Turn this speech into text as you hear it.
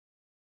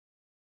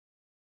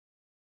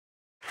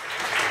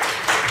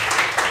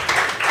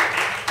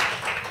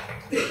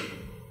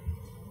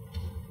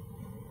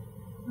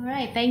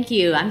right, thank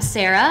you. I'm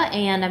Sarah,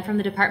 and I'm from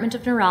the Department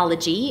of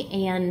Neurology,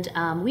 and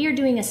we are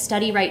doing a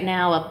study right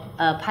now,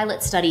 a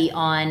pilot study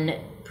on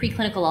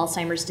preclinical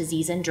Alzheimer's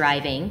disease and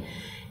driving.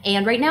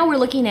 And right now we're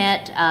looking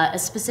at a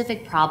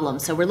specific problem.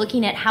 So we're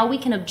looking at how we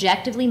can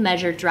objectively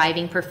measure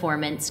driving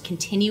performance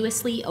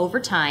continuously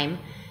over time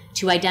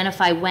to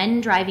identify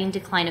when driving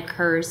decline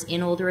occurs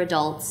in older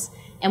adults.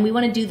 And we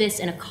want to do this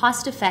in a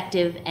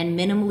cost-effective and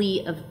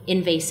minimally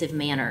invasive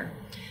manner.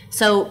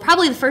 So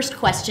probably the first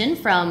question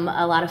from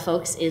a lot of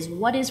folks is,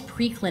 what is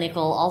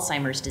preclinical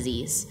Alzheimer's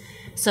disease?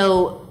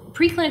 So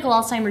preclinical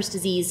Alzheimer's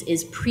disease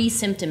is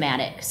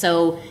pre-symptomatic.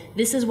 So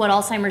this is what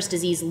Alzheimer's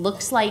disease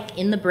looks like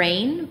in the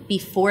brain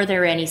before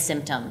there are any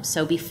symptoms.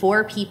 So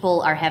before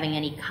people are having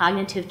any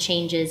cognitive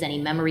changes, any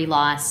memory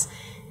loss,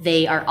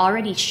 they are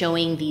already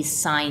showing these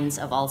signs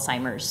of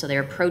Alzheimer's. So there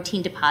are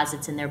protein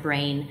deposits in their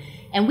brain.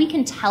 And we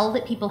can tell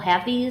that people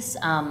have these.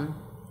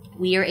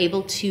 We are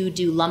able to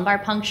do lumbar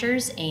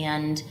punctures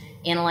and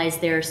analyze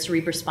their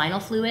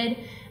cerebrospinal fluid.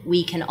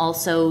 We can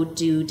also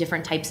do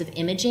different types of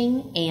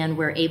imaging, and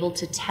we're able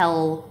to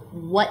tell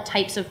what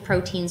types of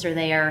proteins are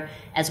there,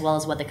 as well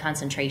as what the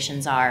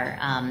concentrations are,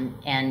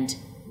 and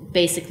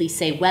basically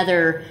say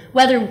whether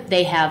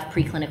they have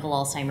preclinical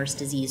Alzheimer's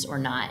disease or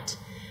not.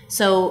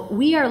 So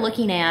we are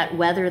looking at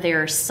whether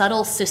there are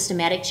subtle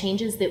systematic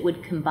changes that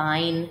would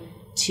combine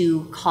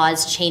to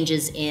cause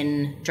changes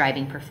in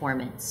driving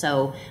performance.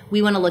 So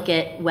we want to look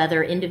at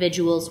whether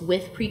individuals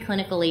with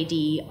preclinical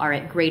AD are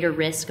at greater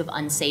risk of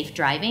unsafe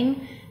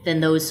driving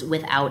than those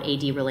without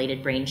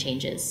AD-related brain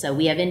changes. So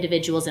we have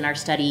individuals in our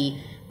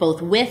study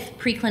both with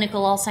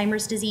preclinical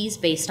Alzheimer's disease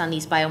based on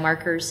these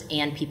biomarkers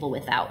and people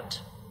without.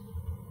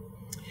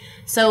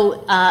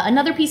 So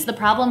another piece of the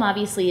problem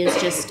obviously is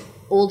just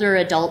older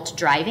adult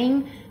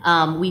driving.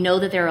 We know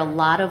that there are a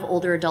lot of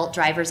older adult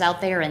drivers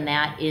out there, and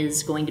that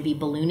is going to be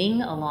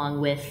ballooning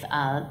along with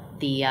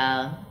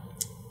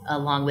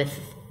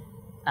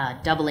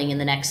doubling in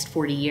the next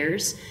 40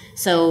 years.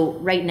 So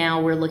right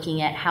now we're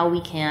looking at how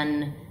we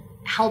can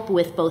help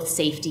with both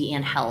safety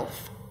and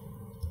health.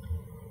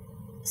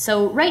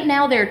 So right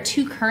now there are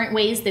two current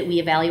ways that we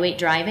evaluate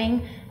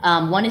driving.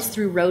 One is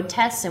through road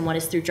tests and one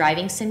is through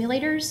driving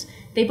simulators.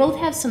 They both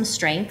have some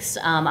strengths.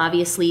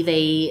 Obviously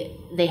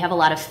they have a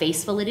lot of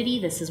face validity.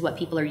 This is what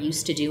people are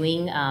used to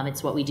doing.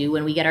 It's what we do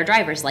when we get our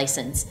driver's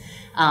license.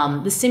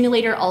 The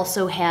simulator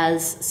also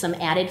has some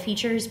added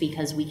features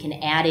because we can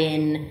add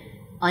in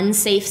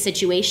unsafe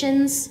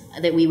situations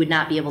that we would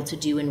not be able to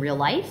do in real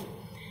life.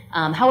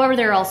 However,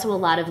 there are also a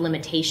lot of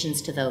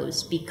limitations to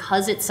those.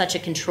 Because it's such a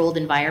controlled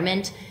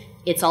environment,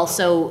 it's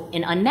also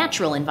an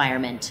unnatural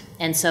environment.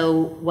 And so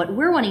what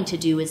we're wanting to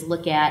do is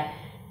look at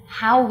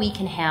how we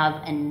can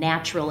have a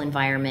natural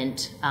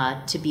environment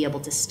to be able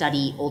to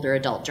study older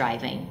adult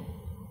driving.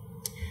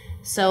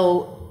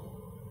 So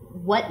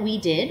what we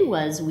did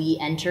was we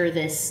enter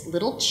this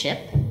little chip.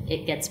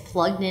 It gets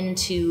plugged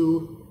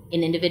into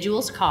an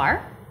individual's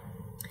car.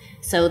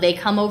 So they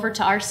come over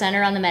to our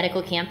center on the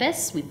medical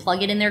campus. We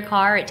plug it in their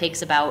car. It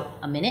takes about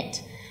a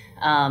minute.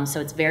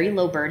 So it's very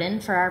low burden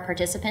for our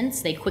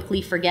participants. They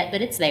quickly forget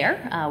that it's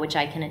there, which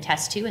I can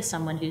attest to as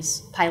someone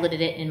who's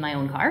piloted it in my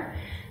own car.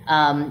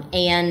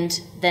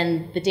 And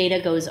then the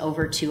data goes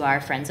over to our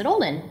friends at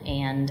Olin,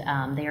 and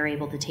they are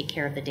able to take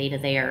care of the data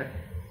there.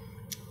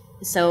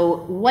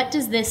 So what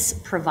does this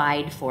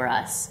provide for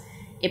us?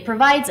 It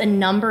provides a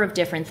number of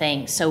different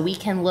things. So we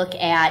can look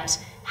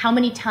at how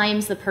many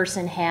times the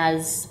person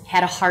has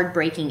had a hard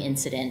braking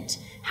incident,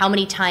 how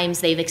many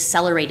times they've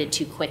accelerated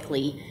too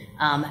quickly,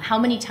 how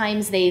many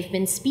times they've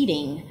been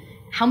speeding,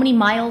 how many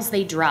miles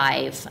they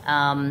drive,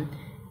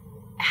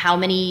 how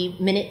many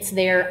minutes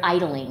they're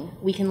idling.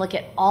 We can look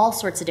at all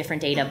sorts of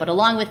different data, but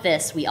along with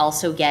this, we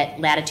also get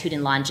latitude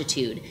and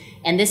longitude.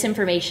 And this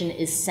information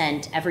is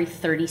sent every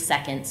 30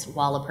 seconds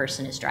while a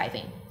person is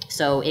driving.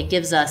 So it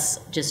gives us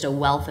just a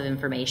wealth of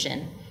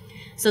information.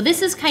 So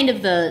this is kind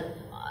of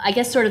I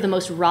guess sort of the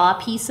most raw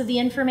piece of the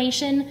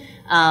information.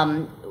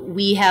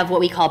 We have what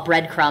we call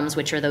breadcrumbs,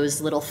 which are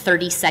those little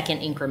 30-second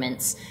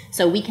increments.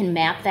 So we can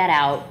map that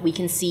out. We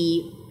can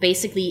see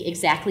basically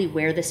exactly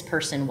where this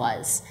person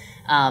was.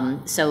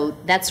 So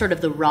that's sort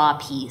of the raw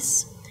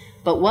piece.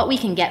 But what we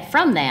can get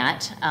from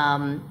that,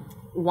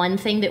 one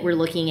thing that we're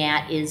looking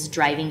at is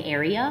driving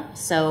area.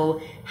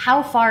 So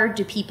how far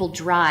do people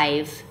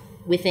drive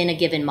within a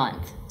given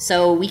month?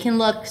 So we can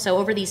look, so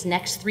over these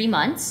next 3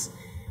 months,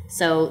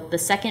 so the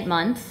second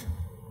month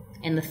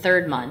and the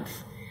third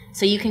month.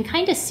 So you can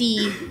kind of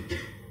see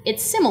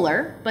it's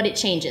similar, but it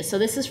changes. So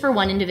this is for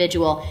one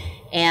individual,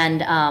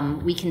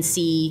 and we can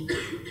see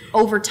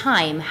over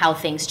time how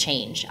things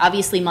change.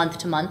 Obviously, month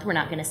to month, we're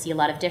not going to see a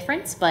lot of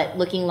difference, but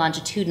looking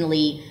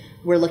longitudinally,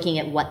 we're looking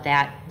at what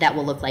that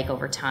will look like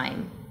over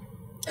time.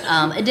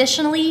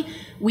 Additionally,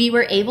 we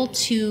were able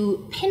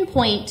to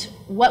pinpoint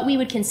what we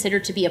would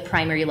consider to be a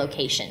primary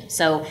location.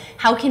 So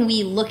how can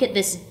we look at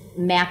this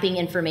mapping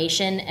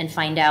information and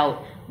find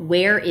out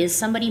where is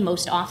somebody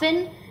most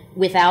often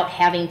without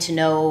having to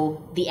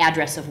know the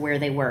address of where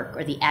they work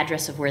or the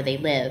address of where they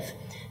live?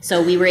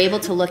 So we were able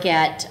to look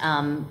at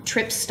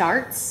trip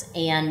starts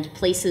and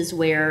places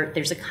where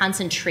there's a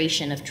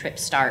concentration of trip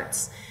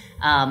starts.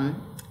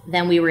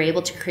 Then we were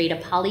able to create a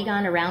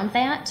polygon around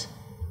that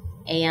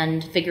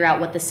and figure out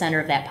what the center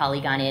of that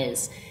polygon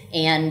is.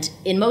 And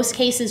in most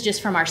cases,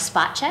 just from our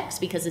spot checks,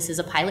 because this is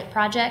a pilot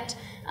project,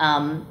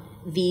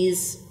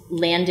 these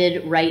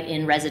landed right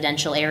in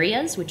residential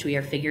areas, which we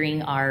are figuring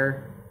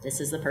this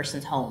is the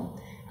person's home.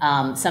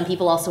 Some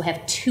people also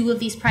have 2 of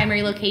these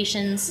primary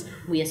locations.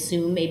 We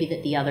assume maybe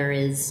that the other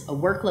is a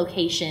work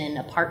location,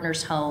 a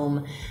partner's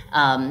home,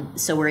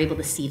 so we're able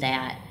to see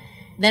that.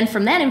 Then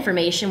from that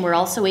information, we're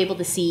also able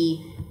to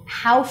see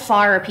how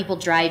far are people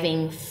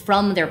driving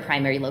from their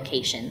primary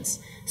locations.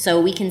 So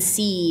we can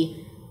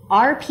see,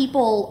 are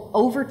people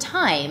over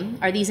time,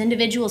 are these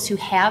individuals who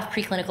have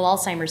preclinical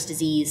Alzheimer's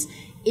disease,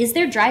 is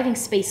their driving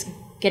space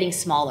getting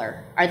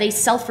smaller? Are they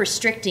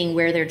self-restricting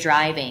where they're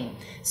driving?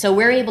 So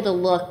we're able to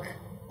look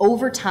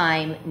over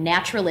time,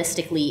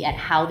 naturalistically, at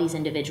how these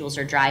individuals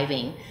are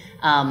driving.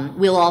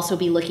 We'll also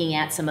be looking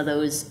at some of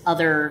those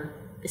other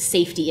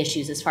safety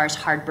issues as far as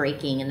hard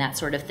braking and that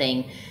sort of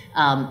thing.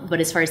 But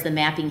as far as the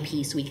mapping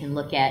piece, we can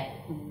look at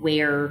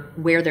where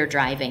they're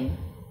driving.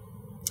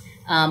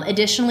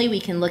 Additionally, we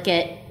can look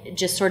at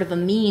just sort of a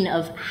mean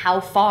of how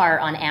far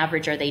on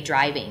average are they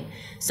driving.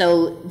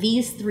 So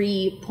these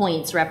 3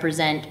 points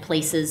represent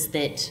places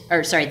that,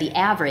 the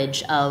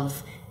average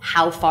of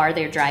how far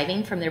they're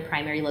driving from their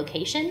primary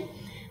location.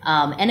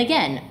 And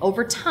again,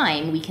 over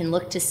time, we can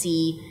look to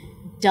see,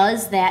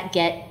 does that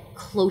get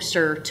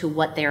closer to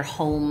what their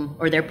home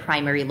or their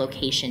primary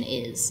location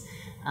is?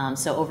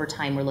 So over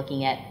time, we're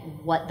looking at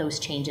what those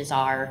changes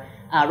are.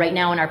 Right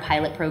now in our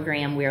pilot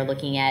program, we're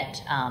looking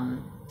at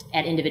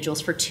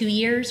individuals for 2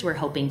 years. We're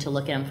hoping to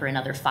look at them for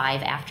another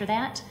 5 after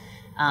that.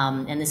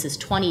 And this is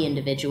 20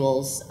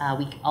 individuals.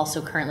 We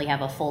also currently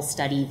have a full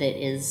study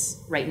that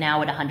is right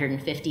now at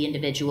 150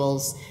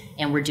 individuals,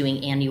 and we're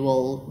doing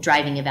annual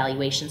driving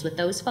evaluations with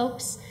those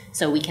folks.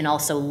 So we can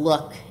also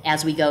look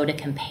as we go to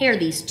compare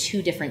these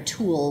 2 different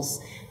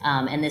tools,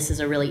 and this is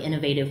a really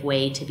innovative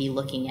way to be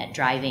looking at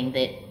driving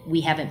that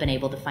we haven't been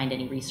able to find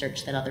any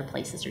research that other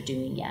places are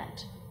doing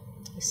yet.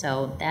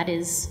 So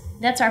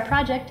that's our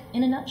project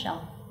in a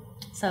nutshell.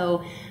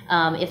 So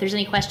if there's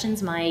any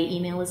questions, my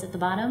email is at the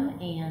bottom,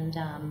 and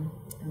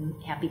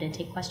I'm happy to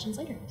take questions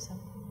later. So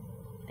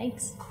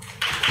thanks.